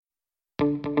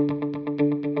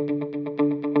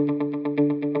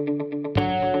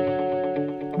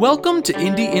Welcome to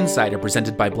Indie Insider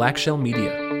presented by Black Shell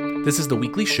Media. This is the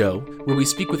weekly show where we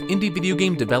speak with indie video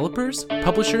game developers,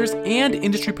 publishers, and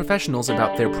industry professionals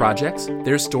about their projects,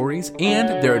 their stories, and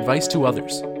their advice to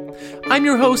others. I'm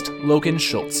your host, Logan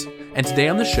Schultz, and today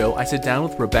on the show I sit down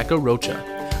with Rebecca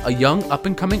Rocha, a young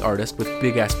up-and-coming artist with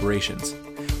big aspirations.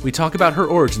 We talk about her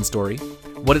origin story,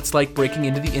 what it's like breaking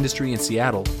into the industry in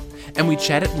Seattle, and we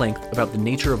chat at length about the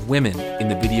nature of women in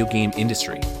the video game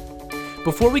industry.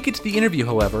 Before we get to the interview,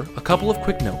 however, a couple of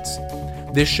quick notes.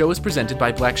 This show is presented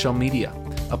by Black Shell Media,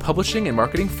 a publishing and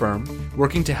marketing firm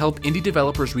working to help indie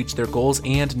developers reach their goals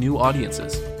and new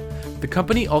audiences. The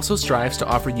company also strives to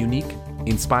offer unique,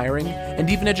 inspiring, and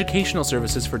even educational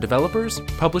services for developers,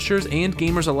 publishers, and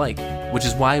gamers alike, which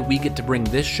is why we get to bring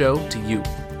this show to you.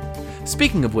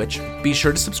 Speaking of which, be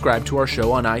sure to subscribe to our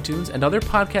show on iTunes and other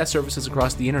podcast services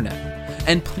across the internet,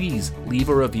 and please leave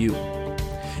a review.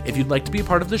 If you'd like to be a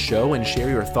part of the show and share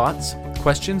your thoughts,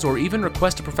 questions, or even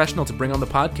request a professional to bring on the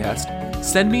podcast,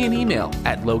 send me an email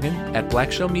at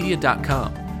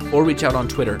logan@blackshellmedia.com or reach out on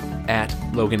Twitter at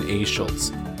Logan A.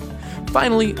 Schultz.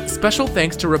 Finally, special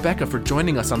thanks to Rebecca for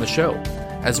joining us on the show,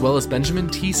 as well as Benjamin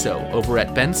Tissot over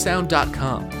at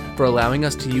bensound.com for allowing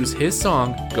us to use his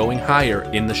song Going Higher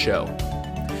in the show.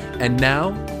 And now,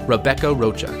 Rebecca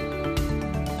Rocha.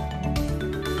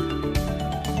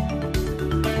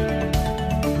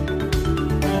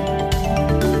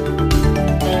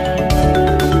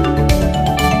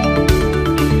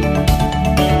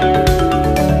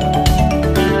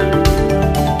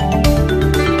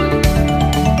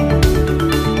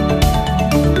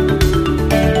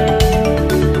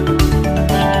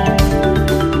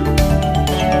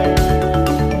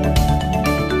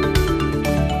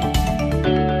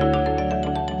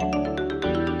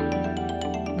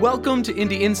 Welcome to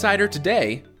Indie Insider.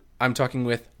 Today, I'm talking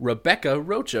with Rebecca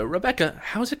Rocha. Rebecca,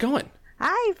 how's it going?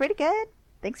 Hi, pretty good.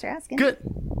 Thanks for asking. Good.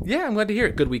 Yeah, I'm glad to hear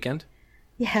it. Good weekend.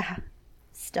 Yeah.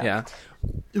 Stuffed. Yeah.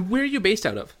 Where are you based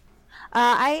out of?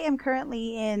 I am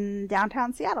currently in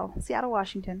downtown Seattle,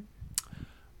 Washington.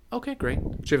 Okay, great.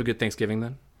 Did you have a good Thanksgiving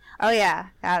then? Oh, yeah.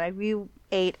 God, we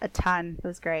ate a ton. It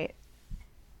was great.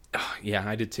 Oh, yeah,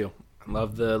 I did too. I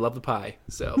love the pie,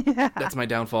 so that's my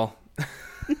downfall.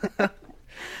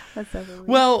 That's so weird.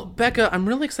 Well, Becca, I'm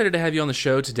really excited to have you on the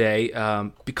show today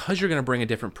because you're going to bring a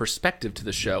different perspective to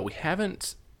the show. We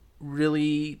haven't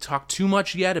really talked too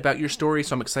much yet about your story,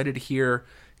 so I'm excited to hear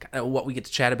kind of what we get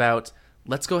to chat about.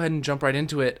 Let's go ahead and jump right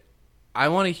into it. I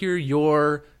want to hear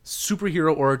your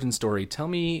superhero origin story. Tell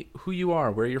me who you are,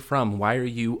 where you're from, why are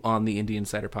you on the Indie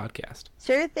Insider podcast?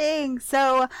 Sure thing.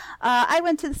 So I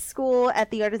went to school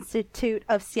at the Art Institute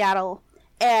of Seattle.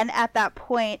 And at that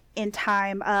point in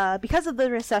time, because of the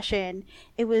recession,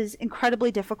 it was incredibly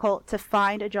difficult to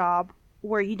find a job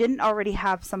where you didn't already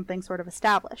have something sort of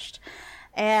established.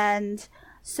 And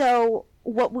so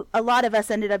what a lot of us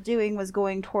ended up doing was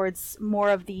going towards more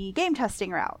of the game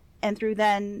testing route. And through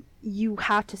then, you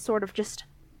have to sort of just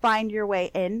find your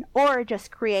way in or just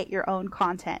create your own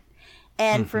content.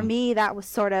 And for me, that was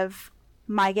sort of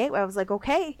my gateway. I was like,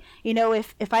 okay,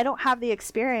 if I don't have the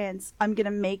experience, I'm going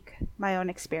to make my own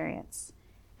experience.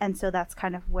 And so that's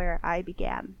kind of where I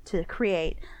began to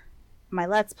create my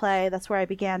Let's Play. That's where I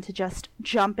began to just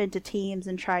jump into teams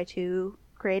and try to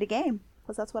create a game,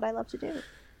 because that's what I love to do.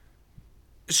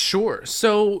 Sure.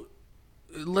 So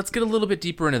let's get a little bit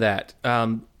deeper into that.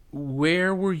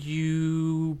 Where were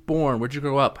you born? Where'd you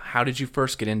grow up? How did you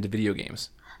first get into video games?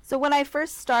 So when I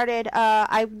first started,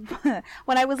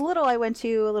 when I was little, I went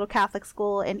to a little Catholic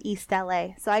school in East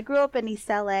LA. So I grew up in East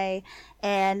LA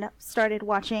and started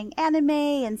watching anime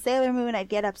and Sailor Moon. I'd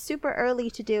get up super early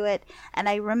to do it. And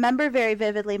I remember very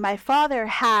vividly, my father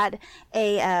had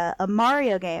a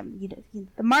Mario game,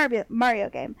 the Mario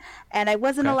game. And I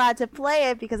wasn't allowed to play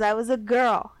it because I was a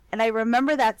girl. And I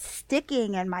remember that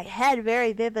sticking in my head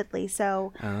very vividly.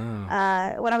 So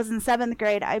when I was in 7th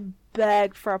grade, I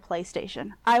begged for a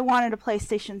PlayStation. I wanted a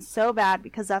PlayStation so bad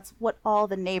because that's what all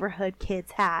the neighborhood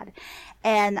kids had.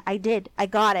 And I did. I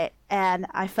got it. And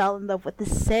I fell in love with The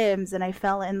Sims. And I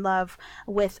fell in love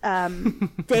with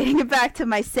dating it back to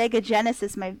my Sega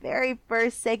Genesis, my very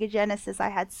first Sega Genesis. I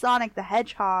had Sonic the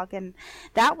Hedgehog. And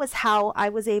that was how I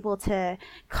was able to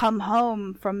come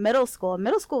home from middle school. And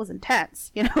middle school was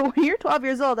intense. When you're 12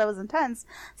 years old, that was intense.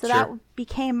 So Sure. that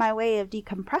became my way of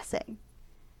decompressing.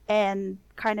 And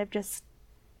kind of just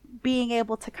being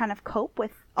able to kind of cope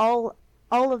with all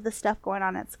of the stuff going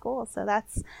on at school. So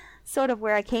that's sort of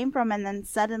where I came from. And then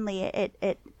suddenly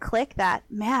it clicked that,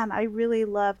 man, I really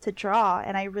love to draw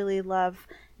and I really love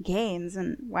games,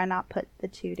 and why not put the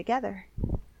two together?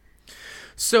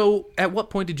 So at what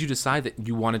point did you decide that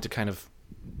you wanted to kind of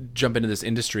jump into this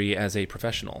industry as a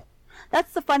professional?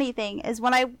 That's the funny thing, is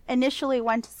when I initially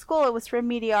went to school, it was for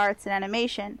media arts and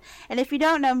animation. And if you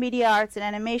don't know, media arts and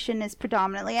animation is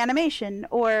predominantly animation,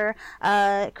 or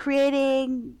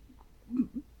creating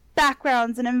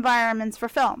backgrounds and environments for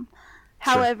film.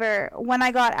 Sure. However, when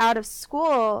I got out of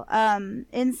school,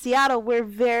 in Seattle, we're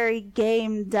very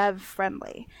game dev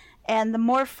friendly. And the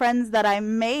more friends that I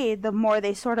made, the more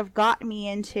they sort of got me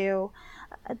into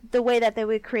the way that they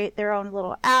would create their own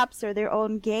little apps or their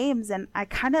own games. And I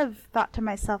kind of thought to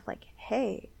myself, like,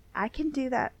 hey, I can do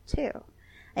that too.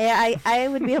 I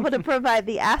would be able to provide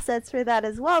the assets for that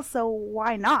as well, so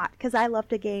why not? Because I love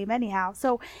to game anyhow.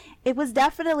 So it was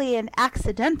definitely an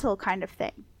accidental kind of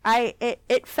thing.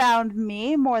 It found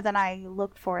me more than I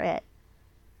looked for it.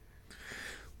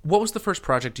 What was the first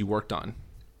project you worked on?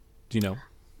 Do you know?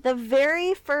 The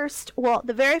very first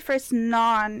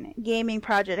non-gaming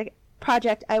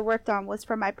project I worked on was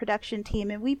for my production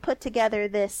team, and we put together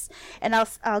this, and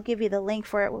I'll give you the link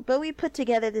for it, but we put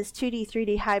together this 2D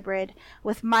 3D hybrid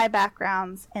with my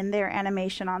backgrounds and their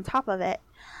animation on top of it.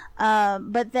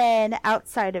 But then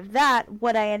outside of that,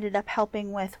 what I ended up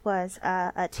helping with was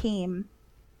a team.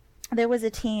 There was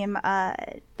a team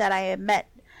that I had met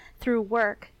through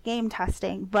work, game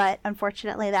testing, but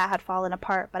unfortunately that had fallen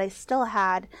apart. But I still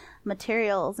had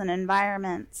materials and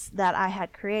environments that I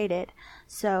had created.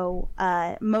 So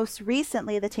most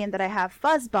recently, the team that I have,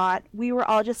 Fuzzbot, we were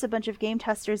all just a bunch of game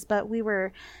testers, but we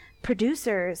were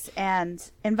producers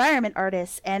and environment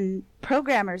artists and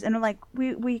programmers, and like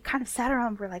we kind of sat around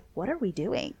and we're like, what are we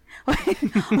doing? Why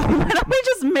don't we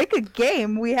just make a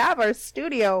game? We have our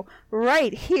studio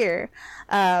right here.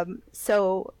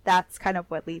 So that's kind of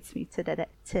what leads me to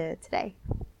today.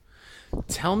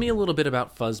 Tell me a little bit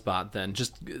about Fuzzbot then,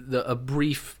 just a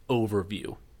brief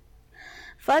overview.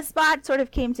 Fuzzbot sort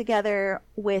of came together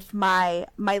with my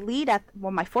lead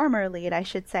my former lead, I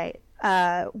should say.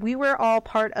 We were all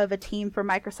part of a team for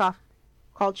Microsoft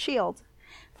called S.H.I.E.L.D.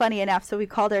 Funny enough, so we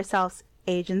called ourselves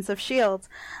Agents of S.H.I.E.L.D.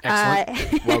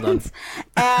 Excellent. Well done.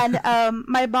 And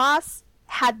my boss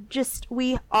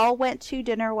we all went to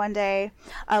dinner one day.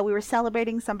 We were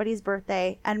celebrating somebody's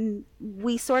birthday, and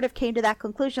we sort of came to that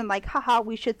conclusion, like, haha,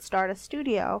 we should start a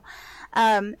studio.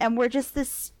 And we're just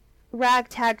this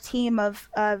ragtag team of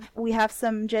we have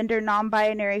some gender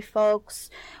non-binary folks,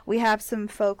 we have some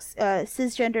folks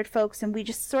cisgendered folks, and we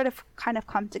just sort of kind of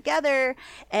come together,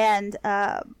 and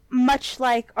much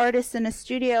like artists in a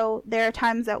studio, there are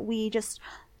times that we just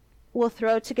will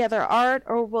throw together art,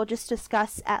 or we'll just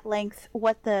discuss at length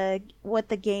what the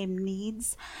game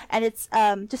needs. And it's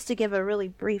just to give a really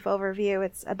brief overview,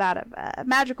 it's about a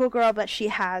magical girl, but she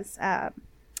has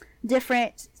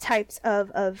different types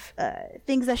of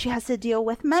things that she has to deal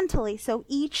with mentally. So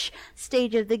each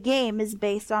stage of the game is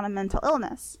based on a mental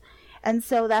illness. And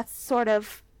so that's sort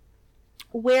of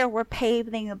where we're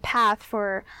paving a path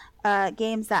for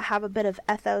games that have a bit of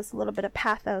ethos, a little bit of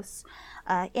pathos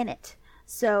in it.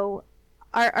 So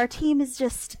our team is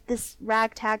just this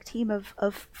ragtag team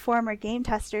of former game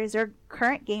testers, or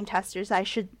current game testers, I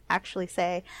should actually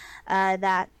say,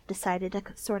 that decided to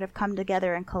sort of come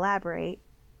together and collaborate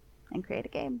and create a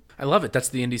game. I love it. That's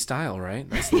the indie style, right?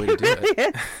 That's the way to do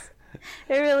it.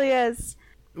 It really is.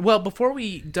 Well, before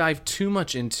we dive too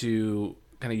much into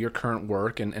kind of your current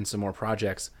work and some more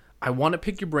projects, I want to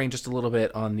pick your brain just a little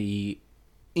bit on the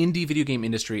indie video game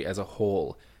industry as a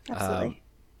whole. Absolutely.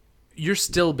 You're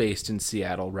still based in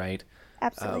Seattle, right?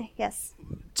 Absolutely, yes.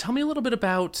 Tell me a little bit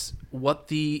about what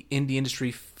the indie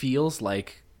industry feels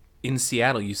like in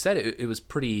Seattle. You said it was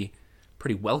pretty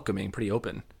welcoming, pretty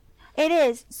open. It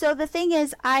is. So the thing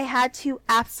is, I had to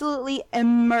absolutely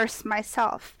immerse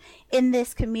myself in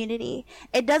this community.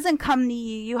 It doesn't come to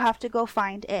you. You have to go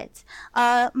find it.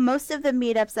 Most of the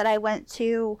meetups that I went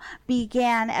to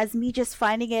began as me just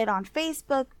finding it on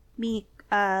Facebook, me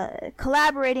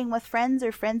collaborating with friends,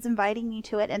 or friends inviting me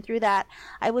to it, and through that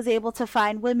I was able to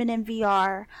find Women in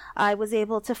VR. I was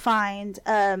able to find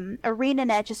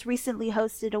ArenaNet just recently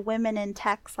hosted a Women in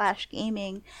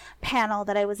Tech/Gaming panel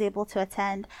that I was able to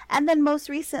attend, and then most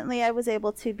recently I was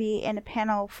able to be in a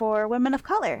panel for women of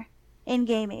color in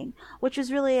gaming, which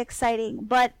was really exciting.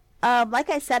 But like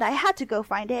I said, I had to go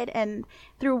find it, and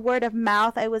through word of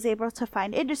mouth, I was able to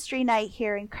find Industry Night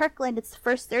here in Kirkland. It's the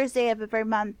first Thursday of every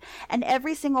month, and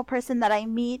every single person that I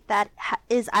meet that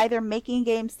is either making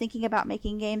games, thinking about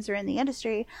making games, or in the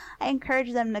industry, I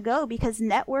encourage them to go, because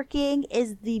networking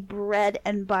is the bread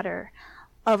and butter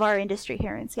of our industry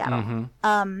here in Seattle.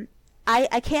 Mm-hmm.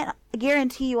 I can't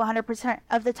guarantee you 100%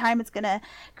 of the time it's going to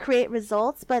create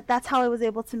results, but that's how I was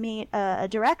able to meet a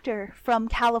director from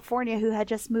California who had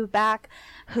just moved back,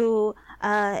 who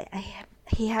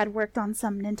he had worked on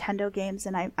some Nintendo games,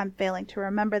 and I'm failing to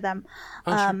remember them.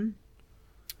 Sure.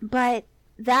 But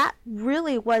that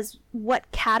really was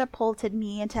what catapulted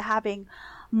me into having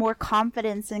more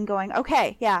confidence in going,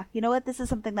 okay, yeah, you know what, this is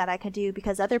something that I could do,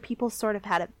 because other people sort of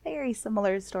had a very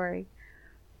similar story.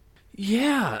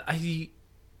 Yeah,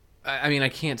 I mean, I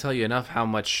can't tell you enough how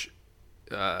much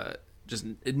just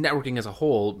networking as a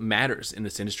whole matters in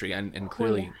this industry, and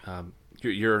clearly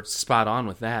you're spot on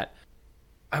with that.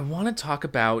 I want to talk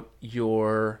about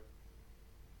your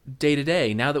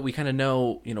day-to-day. Now that we kind of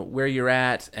know, where you're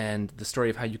at and the story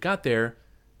of how you got there,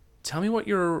 tell me what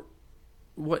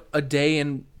a day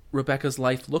in Rebecca's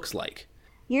life looks like.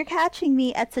 You're catching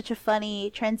me at such a funny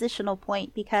transitional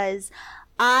point, because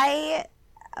I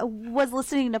was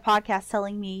listening to podcasts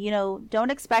telling me,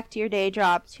 don't expect your day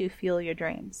job to fuel your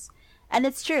dreams. And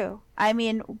it's true. I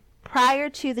mean, prior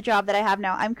to the job that I have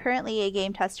now, I'm currently a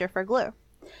game tester for Glu.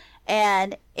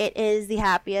 And it is the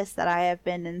happiest that I have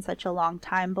been in such a long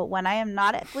time. But when I am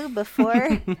not at Glu,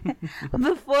 before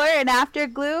and after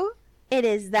Glu, it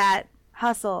is that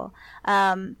hustle.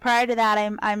 Prior to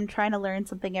that, I'm trying to learn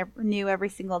something new every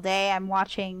single day. I'm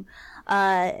watching.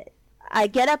 I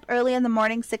get up early in the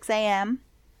morning, 6 a.m.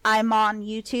 I'm on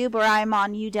YouTube or I'm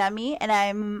on Udemy, and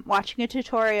I'm watching a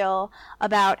tutorial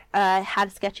about how to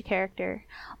sketch a character,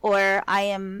 or I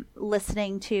am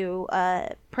listening to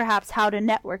perhaps how to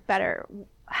network better,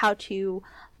 how to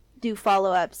do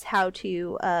follow-ups, how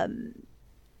to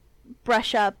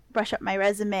brush up my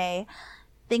resume,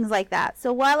 things like that.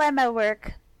 So while I'm at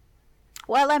work,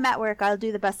 I'll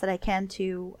do the best that I can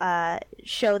to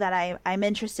show that I'm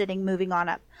interested in moving on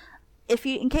up.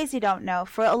 In case you don't know,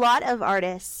 for a lot of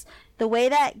artists, the way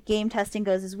that game testing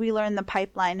goes is we learn the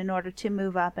pipeline in order to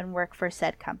move up and work for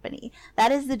said company. That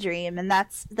is the dream, and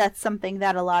that's something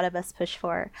that a lot of us push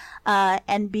for.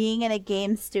 And being in a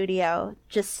game studio,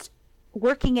 just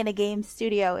working in a game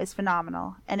studio is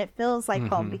phenomenal, and it feels like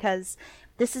home, because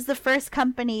this is the first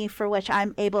company for which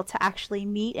I'm able to actually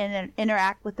meet and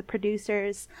interact with the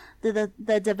producers,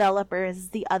 the developers,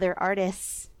 the other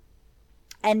artists,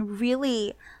 and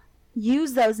really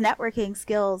use those networking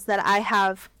skills that I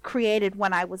have created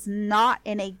when I was not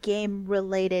in a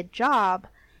game-related job,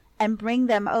 and bring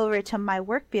them over to my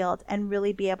work field and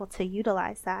really be able to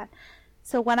utilize that.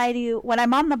 So when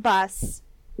I'm on the bus,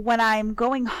 when I'm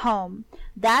going home,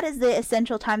 that is the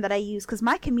essential time that I use, because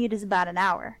my commute is about an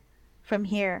hour from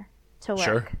here to work.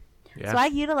 Sure. Yeah. So I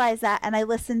utilize that, and I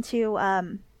listen to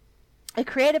a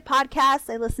creative podcast.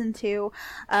 I listen to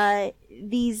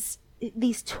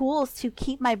these tools to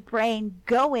keep my brain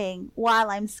going while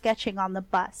I'm sketching on the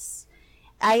bus.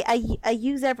 I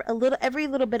use every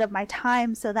little bit of my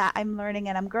time so that I'm learning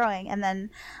and I'm growing. And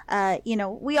then,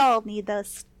 we all need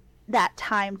that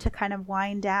time to kind of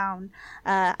wind down.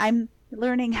 I'm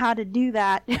learning how to do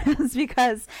that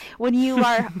because when you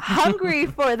are hungry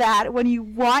for that, when you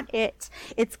want it,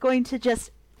 it's going to just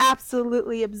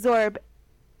absolutely absorb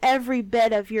every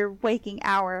bit of your waking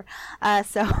hour.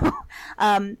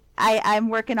 I'm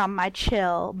working on my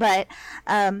chill, but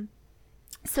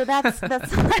so that's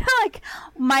like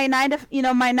my 9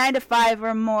 to 5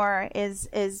 or more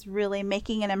is really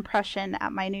making an impression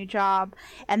at my new job.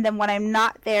 And then when I'm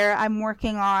not there, I'm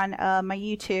working on my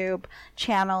YouTube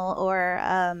channel, or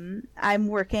I'm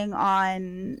working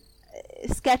on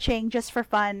sketching just for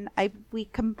fun.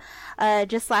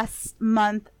 Just last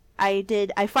month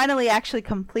I finally actually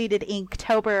completed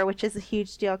Inktober, which is a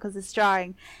huge deal because it's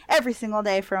drawing every single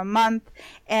day for a month.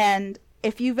 And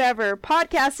if you've ever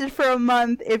podcasted for a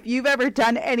month, if you've ever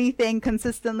done anything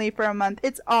consistently for a month,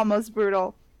 it's almost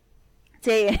brutal,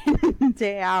 day in,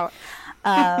 day out.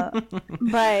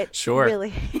 But sure.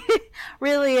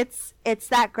 really, it's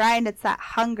that grind, it's that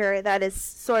hunger that is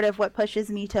sort of what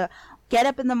pushes me to get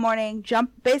up in the morning,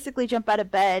 jump out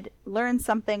of bed, learn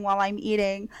something while I'm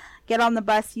eating, get on the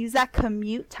bus, use that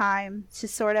commute time to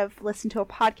sort of listen to a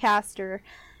podcast or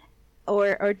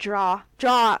draw.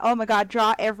 Oh my God,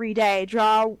 draw every day.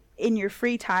 Draw in your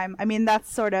free time. I mean,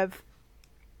 that's sort of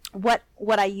what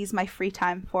I use my free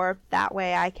time for. That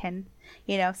way I can,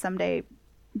 someday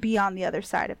be on the other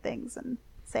side of things and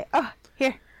say, oh,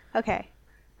 here, okay,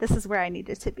 this is where I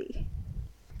needed to be.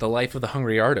 The life of the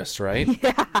hungry artist, right?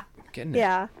 Yeah. Getting it.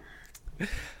 Yeah.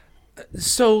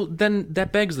 So then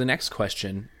that begs the next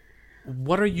question.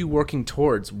 What are you working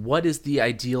towards? What is the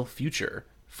ideal future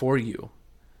for you?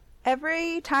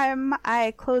 Every time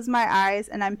I close my eyes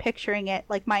and I'm picturing it,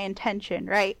 like my intention,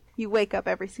 right? You wake up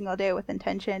every single day with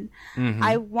intention. Mm-hmm.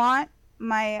 I want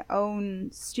my own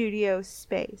studio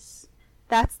space.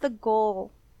 That's the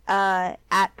goal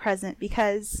at present,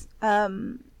 because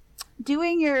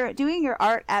doing your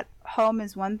art at home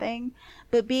is one thing,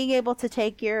 but being able to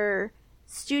take your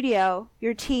studio,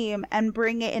 your team, and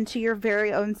bring it into your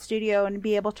very own studio and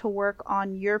be able to work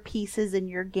on your pieces in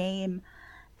your game,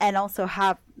 and also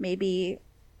have maybe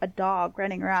a dog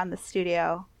running around the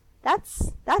studio.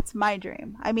 That's my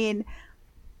dream. I mean,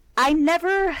 I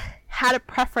never had a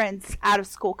preference out of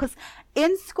school, because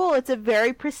in school it's a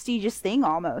very prestigious thing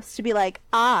almost to be like,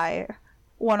 I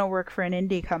want to work for an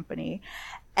indie company.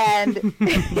 And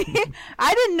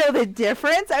I didn't know the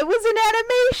difference. I was in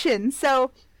animation.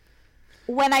 So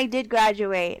when I did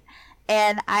graduate,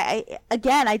 and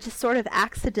I just sort of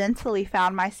accidentally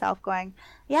found myself going,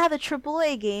 yeah, the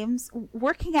AAA games,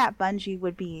 working at Bungie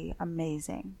would be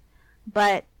amazing.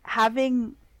 But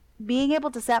being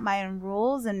able to set my own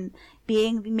rules and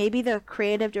being maybe the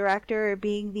creative director or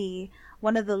being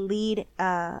one of the lead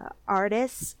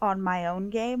artists on my own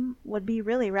game would be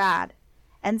really rad.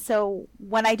 And so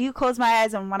when I do close my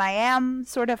eyes and when I am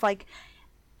sort of like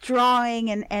drawing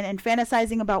and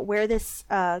fantasizing about where this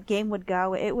game would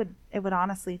go, it would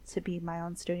honestly to be my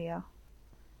own studio.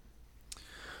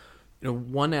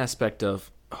 One aspect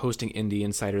of hosting Indie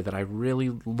Insider that I really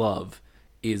love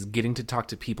is getting to talk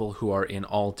to people who are in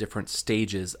all different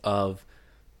stages of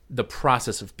the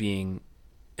process of being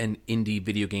an indie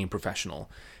video game professional.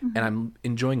 Mm-hmm. And I'm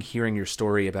enjoying hearing your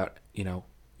story about,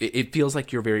 it feels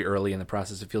like you're very early in the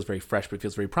process. It feels very fresh, but it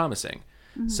feels very promising.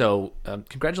 Mm-hmm. So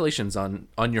congratulations on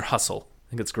your hustle.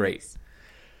 I think it's great. Thanks.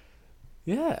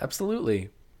 Yeah, absolutely.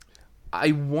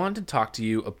 I want to talk to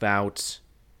you about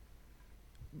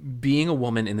being a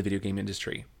woman in the video game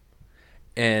industry,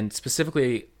 and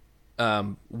specifically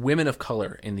women of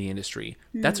color in the industry.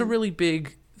 Mm-hmm. That's a really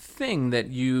big thing that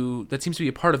seems to be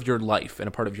a part of your life and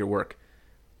a part of your work.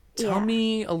 Tell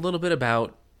me a little bit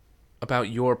about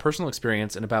your personal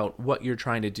experience and about what you're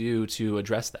trying to do to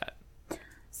address that.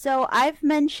 So I've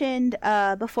mentioned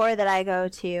before that I go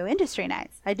to industry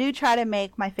nights. I do try to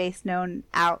make my face known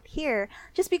out here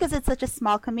just because it's such a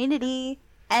small community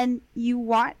and you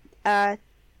want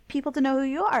people to know who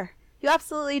you are. You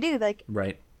absolutely do. Like,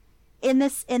 right. In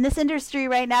this industry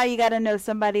right now, you got to know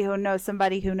somebody who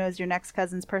knows your next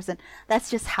cousin's person. That's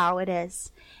just how it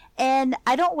is. And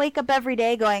I don't wake up every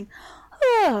day going,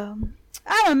 oh,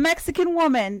 I'm a Mexican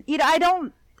woman. I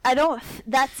don't,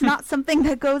 that's not something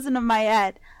that goes into my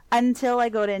head until I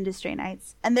go to industry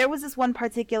nights. And there was this one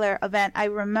particular event. I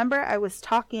remember I was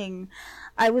talking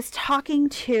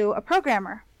to a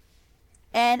programmer.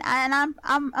 And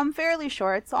I'm fairly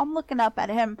short, so I'm looking up at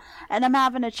him and I'm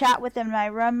having a chat with him, and I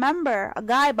remember a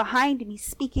guy behind me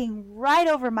speaking right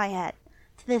over my head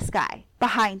to this guy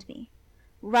behind me,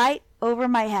 right over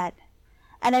my head.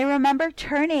 And I remember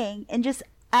turning in just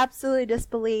absolute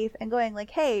disbelief and going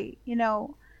like, hey,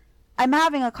 I'm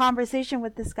having a conversation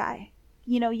with this guy.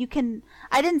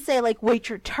 I didn't say like, wait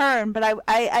your turn, but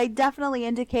I definitely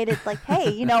indicated like,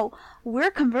 hey,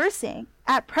 we're conversing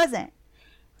at present.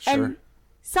 Sure. And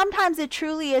sometimes it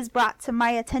truly is brought to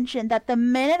my attention that the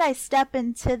minute I step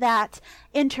into that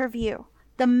interview,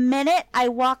 the minute I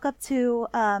walk up to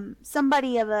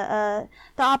somebody of the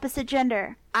opposite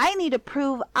gender, I need to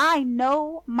prove I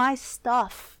know my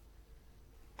stuff.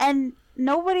 And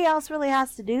nobody else really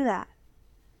has to do that.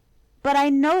 But I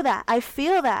know that. I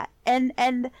feel that.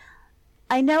 And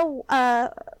I know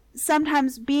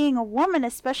sometimes being a woman,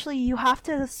 especially, you have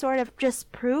to sort of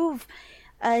just prove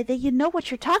that you know what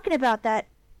you're talking about. That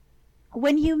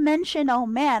when you mention, oh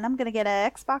man, I'm going to get an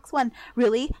Xbox One.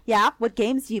 Really? Yeah. What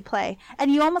games do you play?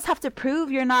 And you almost have to prove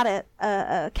you're not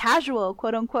a casual,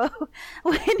 quote unquote,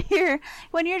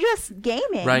 when you're just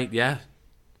gaming. Right. Yeah.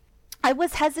 I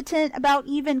was hesitant about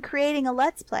even creating a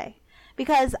Let's Play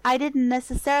because I didn't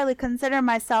necessarily consider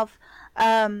myself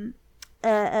a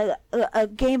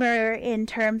gamer in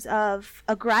terms of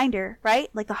a grinder, right?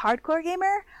 Like a hardcore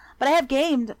gamer. But I have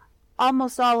gamed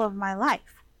almost all of my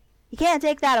life. You can't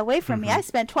take that away from me. I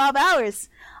spent 12 hours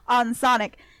on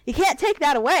Sonic. You can't take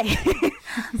that away.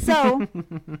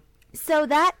 So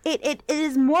that it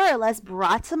is more or less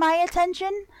brought to my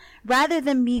attention rather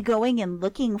than me going and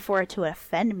looking for it to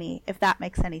offend me, if that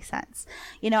makes any sense.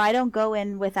 I don't go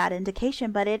in with that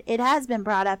indication, but it has been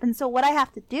brought up. And so what I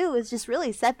have to do is just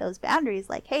really set those boundaries.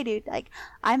 Like, hey, dude, like,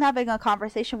 I'm having a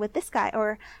conversation with this guy.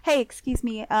 Or, hey, excuse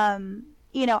me,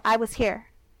 I was here.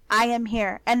 I am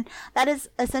here. And that is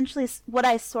essentially what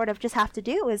I sort of just have to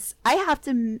do is I have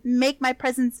to make my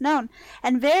presence known.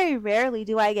 And very rarely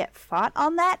do I get fought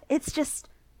on that. It's just,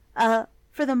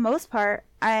 for the most part,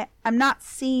 I'm not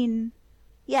seen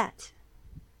yet.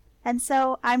 And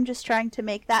so I'm just trying to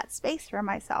make that space for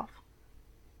myself.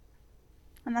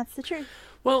 And that's the truth.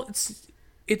 Well,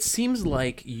 It seems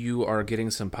like you are getting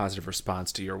some positive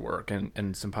response to your work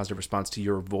and some positive response to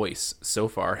your voice so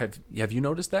far. Have you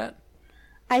noticed that?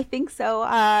 I think so.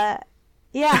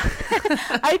 Yeah,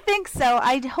 I think so.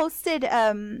 I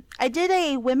did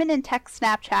a Women in Tech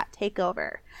Snapchat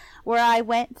takeover where I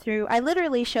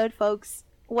literally showed folks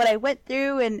what I went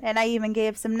through, and I even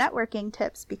gave some networking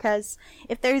tips, because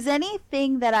if there's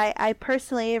anything that I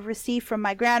personally have received from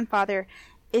my grandfather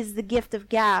is the gift of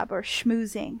gab, or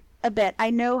schmoozing a bit. I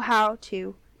know how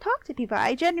to talk to people.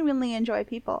 I genuinely enjoy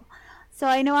people. So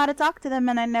I know how to talk to them,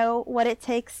 and I know what it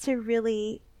takes to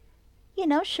really,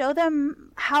 show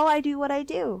them how I do what I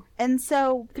do. And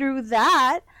so through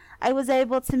that, I was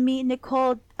able to meet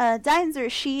Nicole Deinzer.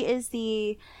 She is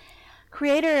the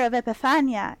creator of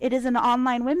Epiphania. It is an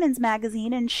online women's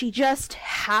magazine, and she just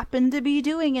happened to be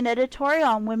doing an editorial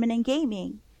on women in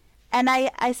gaming. And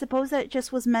I suppose that it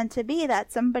just was meant to be,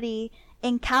 that somebody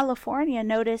in California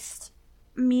noticed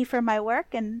me for my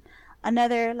work, and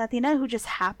another Latina who just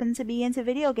happened to be into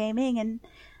video gaming. And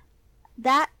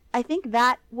I think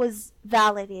that was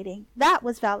validating.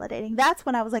 That's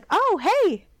when I was like, oh,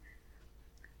 hey,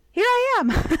 here I am.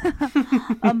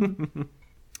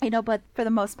 But for the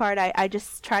most part, I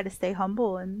just try to stay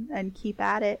humble and keep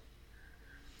at it.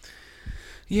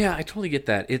 Yeah, I totally get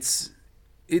that. It's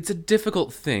a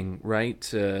difficult thing, right?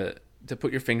 To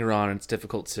put your finger on. It's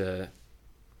difficult to,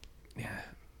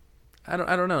 I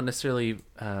don't know, necessarily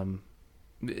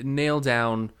nail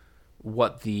down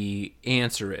what the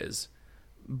answer is.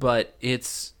 But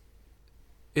it's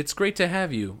great to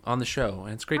have you on the show,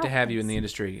 and it's great to have you in the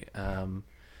industry.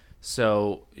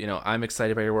 So, I'm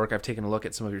excited by your work. I've taken a look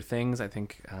at some of your things. I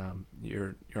think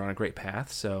you're on a great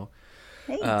path. So,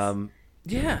 thanks.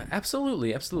 Yeah,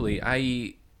 absolutely.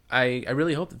 I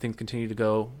really hope that things continue to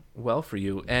go well for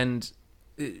you. And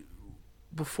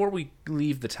before we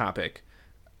leave the topic,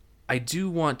 I do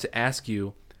want to ask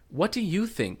you, what do you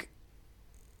think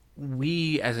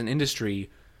we as an industry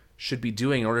should be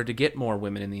doing in order to get more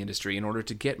women in the industry, in order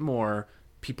to get more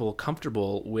people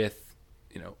comfortable with,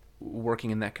 working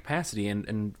in that capacity,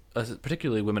 and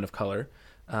particularly women of color.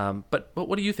 But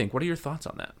what do you think? What are your thoughts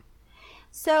on that?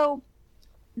 So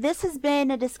this has been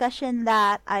a discussion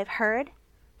that I've heard,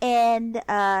 and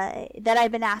that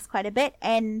I've been asked quite a bit.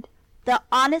 And the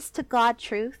honest to God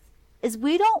truth is,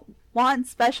 we don't want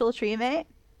special treatment.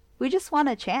 We just want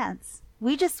a chance.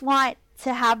 We just want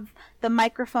to have the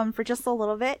microphone for just a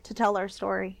little bit to tell our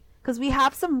story, because we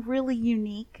have some really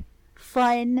unique,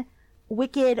 fun,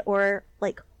 wicked, or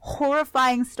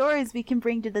horrifying stories we can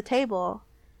bring to the table.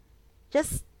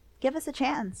 Just give us a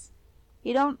chance.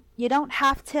 You don't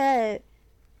have to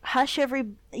hush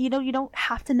you don't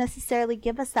have to necessarily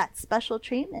give us that special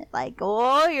treatment, like,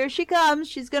 oh, here she comes,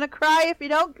 she's gonna cry if you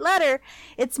don't let her.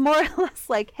 It's more or less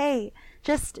like, hey,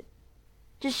 just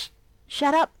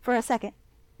shut up for a second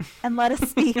and let us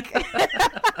speak.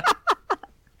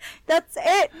 That's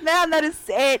it, man. That is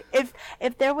it.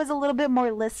 If there was a little bit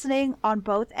more listening on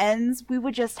both ends, we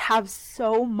would just have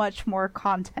so much more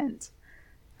content.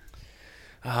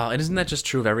 And isn't that just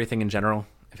true of everything in general?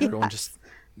 If everyone just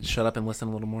shut up and listen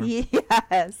a little more?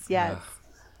 Yes.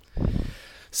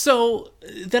 So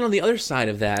then on the other side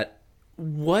of that,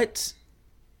 what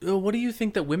do you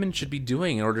think that women should be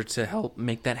doing in order to help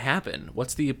make that happen?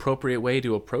 What's the appropriate way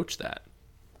to approach that?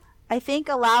 I think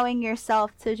allowing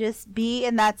yourself to just be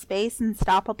in that space and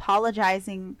stop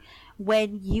apologizing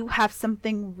when you have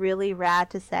something really rad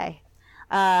to say.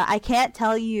 I can't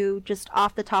tell you just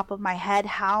off the top of my head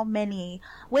how many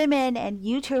women and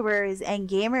YouTubers and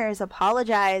gamers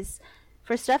apologize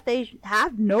for stuff they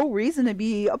have no reason to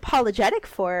be apologetic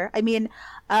for. I mean,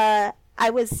 I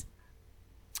was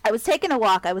taking a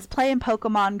walk. I was playing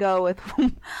Pokemon Go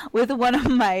with one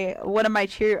of my my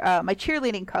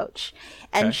cheerleading coach,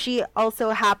 and okay. She also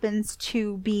happens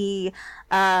to be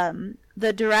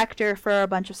the director for a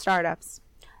bunch of startups.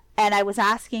 And I was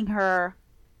asking her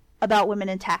about women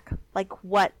in tech, like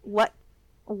what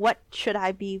should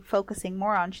I be focusing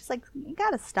more on? She's like, you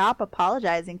gotta stop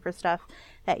apologizing for stuff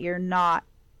that you're not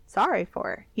sorry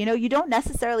for. You don't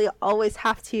necessarily always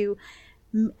have to.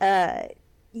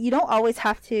 You don't always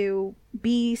have to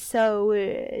be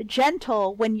so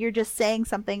gentle when you're just saying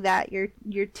something that your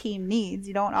team needs.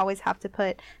 You don't always have to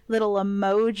put little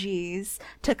emojis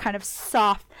to kind of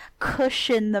soft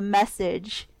cushion the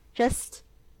message. Just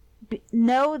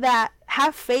know that,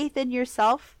 have faith in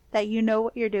yourself that you know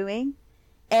what you're doing,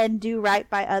 and do right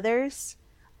by others.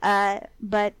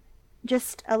 But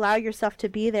just allow yourself to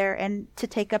be there and to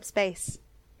take up space.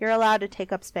 You're allowed to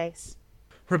take up space.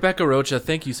 Rebecca Rocha,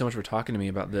 thank you so much for talking to me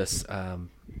about this. I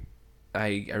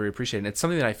really appreciate it. It's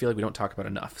something that I feel like we don't talk about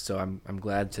enough, so I'm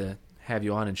glad to have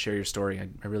you on and share your story.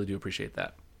 I really do appreciate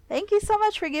that. Thank you so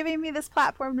much for giving me this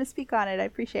platform to speak on it. I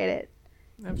appreciate it.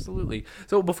 Absolutely.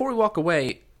 So before we walk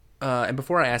away, and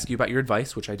before I ask you about your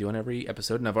advice, which I do on every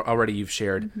episode, and you've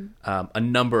shared a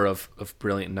number of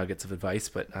brilliant nuggets of advice,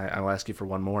 but I'll ask you for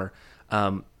one more.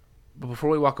 But before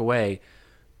we walk away,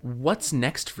 what's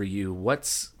next for you?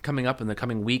 What's coming up in the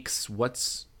coming weeks?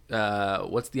 What's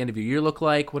the end of your year look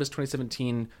like? What does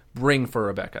 2017 bring for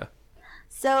Rebecca?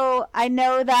 So I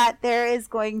know that there is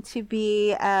going to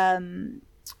be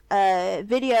a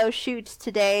video shoot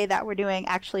today that we're doing,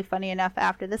 actually, funny enough,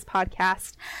 after this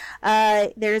podcast.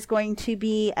 There's going to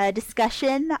be a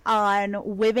discussion on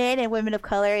women and women of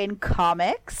color in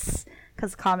comics,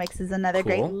 because comics is another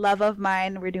great love of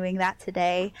mine. We're doing that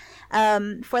today.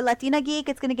 For Latina Geek,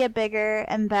 it's going to get bigger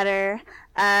and better.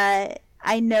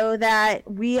 I know that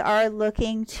we are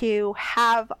looking to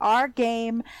have our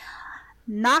game,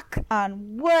 knock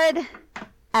on wood,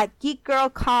 at Geek Girl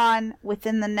Con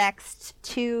within the next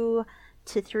 2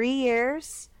 to 3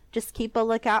 years. Just keep a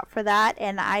lookout for that.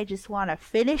 And I just want a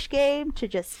finished game to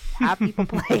just have people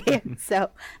play it. So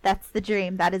that's the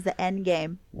dream. That is the end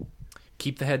game.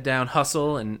 Keep the head down,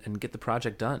 hustle, and get the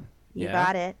project done. You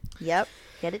got it. Yep.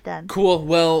 Get it done. Cool.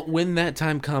 Well, when that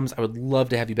time comes, I would love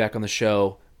to have you back on the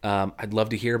show. I'd love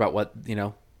to hear about what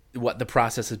the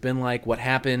process has been like, what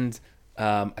happened.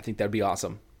 I think that'd be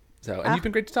awesome. So, and you've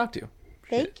been great to talk to.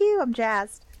 Thank you. I'm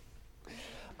jazzed.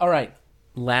 All right.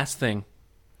 Last thing.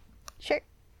 Sure.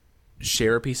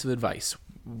 Share a piece of advice.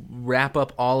 Wrap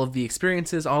up all of the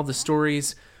experiences, all the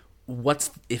stories.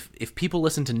 If people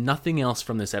listen to nothing else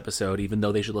from this episode, even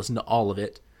though they should listen to all of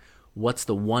it, what's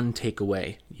the one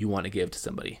takeaway you want to give to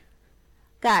somebody?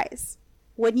 Guys,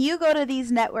 when you go to these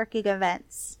networking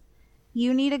events,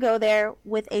 you need to go there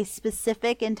with a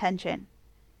specific intention.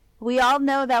 We all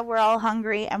know that we're all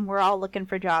hungry and we're all looking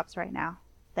for jobs right now.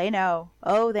 They know.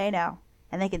 Oh, they know.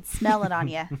 And they can smell it on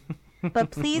you.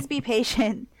 But please be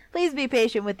patient. Please be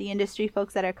patient with the industry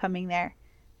folks that are coming there.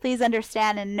 Please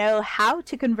understand and know how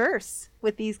to converse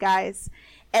with these guys.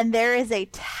 And there is a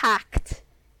tact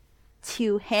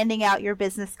to handing out your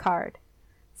business card.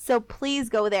 So please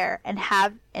go there and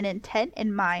have an intent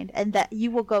in mind, and that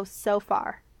you will go so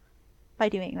far by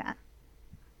doing that.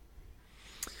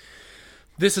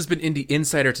 This has been Indie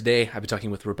Insider today. I've been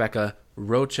talking with Rebecca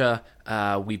Rocha.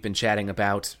 We've been chatting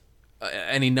about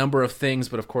any number of things,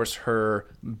 but of course her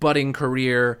budding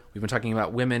career. We've been talking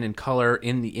about women in color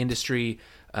in the industry.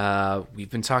 We've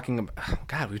been talking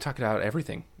about, we've talked about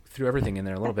everything, threw everything in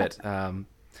there a little bit.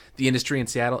 The industry in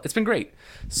Seattle. It's been great.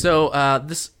 So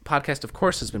this podcast, of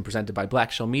course, has been presented by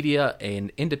Black Shell Media,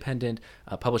 an independent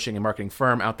publishing and marketing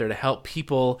firm out there to help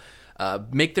people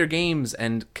make their games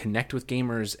and connect with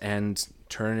gamers and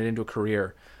turn it into a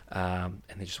career. And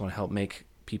they just want to help make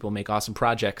people make awesome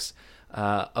projects.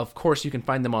 Of course, you can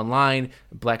find them online,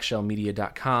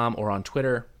 blackshellmedia.com, or on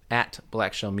Twitter,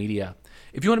 @blackshellmedia.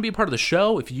 If you want to be a part of the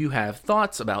show, if you have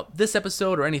thoughts about this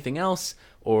episode or anything else,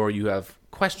 or you have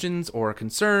questions or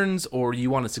concerns, or you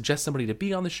want to suggest somebody to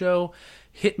be on the show,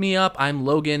 hit me up. I'm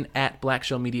Logan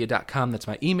 @blackshellmedia.com. That's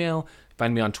my email.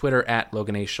 Find me on Twitter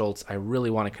 @LoganASchultz. I really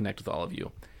want to connect with all of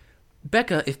you.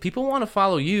 Becca, if people want to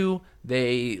follow you,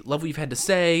 they love what you've had to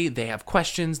say, they have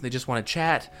questions, they just want to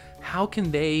chat, how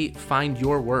can they find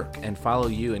your work and follow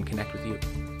you and connect with you?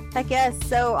 Heck yes.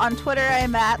 So on Twitter,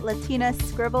 I'm at Latina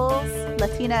Scribbles.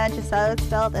 Latina just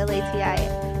spelled Latina,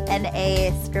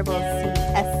 Scribbles, Scribbles.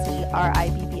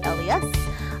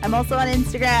 I'm also on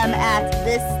Instagram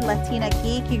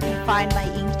 @ThisLatinaGeek. You can find my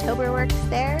Inktober works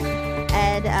there.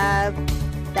 And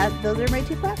those are my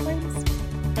 2 platforms.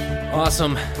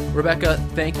 Awesome. Rebecca,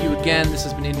 thank you again. This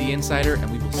has been Indie Insider, and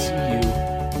we will see you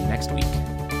next week.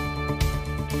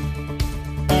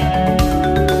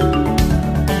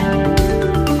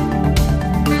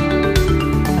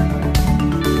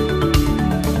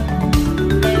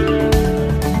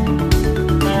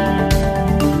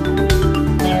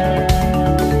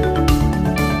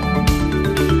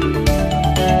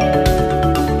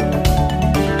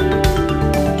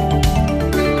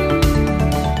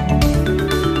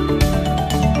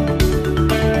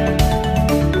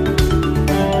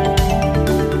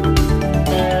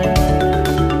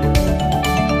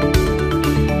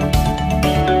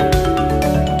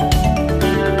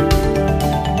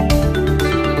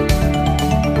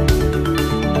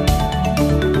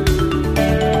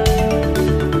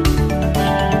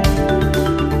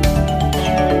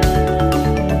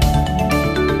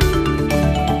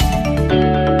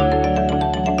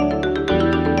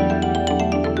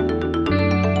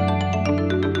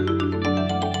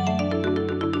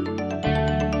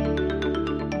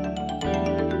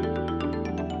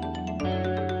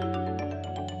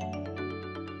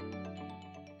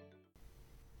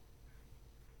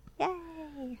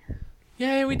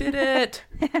 Yay, we did it!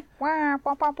 Wah,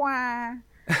 wah, wah, wah.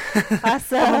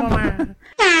 Awesome.